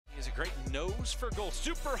nose for goal,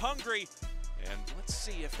 super hungry. And let's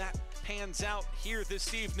see if that pans out here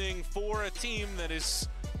this evening for a team that has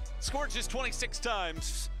scored just 26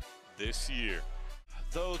 times this year.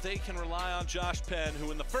 Though they can rely on Josh Penn,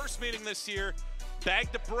 who in the first meeting this year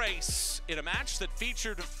bagged a brace in a match that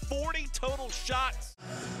featured 40 total shots.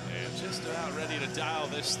 And just about ready to dial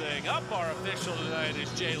this thing up. Our official tonight is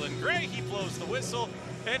Jalen Gray. He blows the whistle.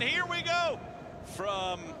 And here we go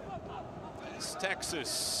from East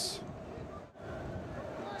Texas.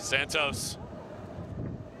 Santos.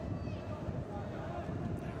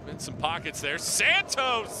 There have been some pockets there.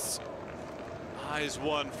 Santos! Eyes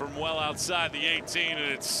one from well outside the 18,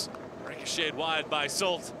 and it's ricocheted wide by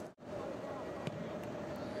Solt.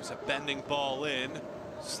 There's a bending ball in,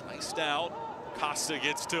 sliced out. Costa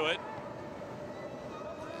gets to it.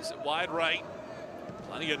 Is it wide right?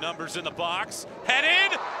 Plenty of numbers in the box.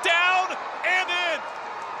 Headed, down, and in.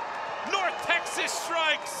 North Texas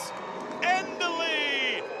strikes.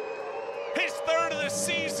 Endely. His third of the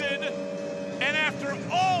season. And after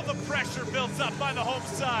all the pressure built up by the home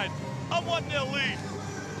side, a 1-0 lead.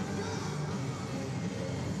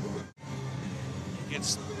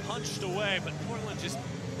 Gets punched away, but Portland just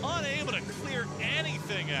unable to clear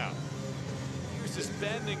anything out. Here's this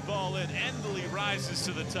bending ball in. Endely rises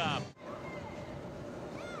to the top.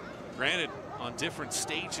 Granted, on different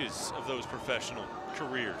stages of those professional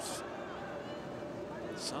careers.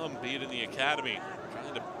 Some, be it in the academy,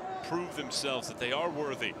 trying to prove themselves that they are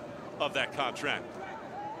worthy of that contract.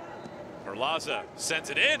 Perlaza sends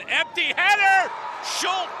it in, empty header!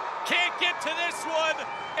 Schultz can't get to this one,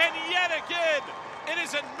 and yet again, it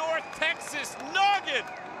is a North Texas noggin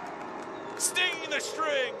stinging the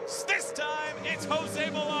strings. This time, it's Jose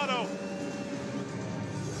Mulatto.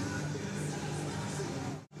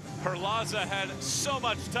 Perlaza had so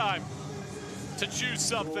much time to choose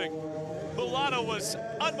something. Mulatto was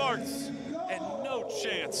unmarked and no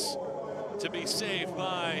chance to be saved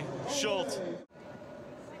by Schultz.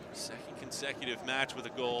 Second consecutive match with a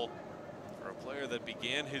goal for a player that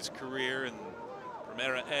began his career in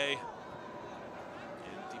Primera A in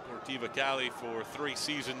Deportiva Cali for 3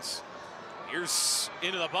 seasons. Here's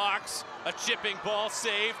into the box, a chipping ball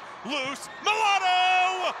saved, loose,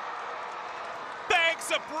 Mulatto!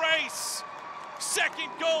 Bags a brace, second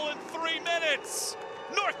goal in 3 minutes.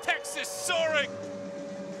 North Texas soaring.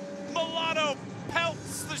 Mulatto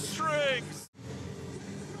pelts the strings.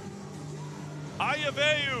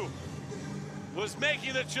 Ayaveu was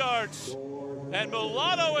making the charge, and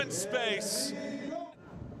Mulatto in space.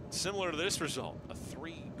 Similar to this result, a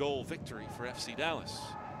 3-goal victory for FC Dallas.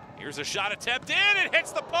 Here's a shot attempt in, it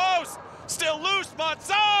hits the post, still loose,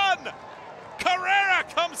 Monzon! Carrera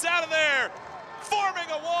comes out of there, forming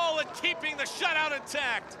a wall and keeping the shutout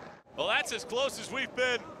intact. Well, that's as close as we've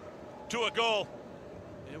been to a goal.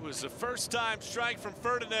 It was a first-time strike from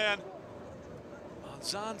Ferdinand.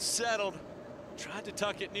 Monzon settled, tried to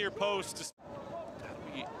tuck it near post. How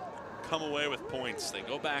do we come away with points? They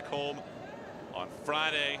go back home on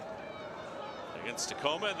Friday against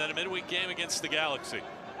Tacoma, and then a midweek game against the Galaxy.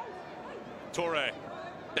 Torre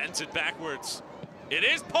bends it backwards. It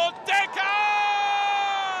is Ponteca!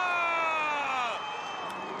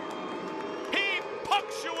 He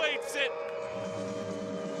punctuates it,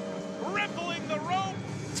 rippling the rope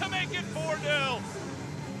to make it 4-0.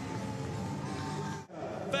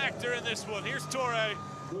 Factor in this one. Here's Torre.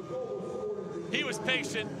 He was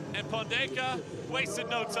patient, and Ponteca wasted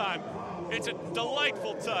no time. It's a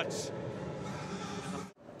delightful touch.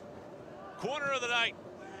 Corner of the night.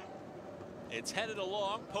 It's headed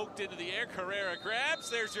along, poked into the air. Carrera grabs.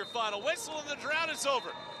 There's your final whistle, and the drought is over.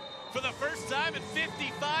 For the first time in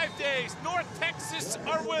 55 days, North Texas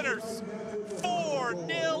are winners.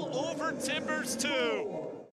 4-0 over Timbers 2.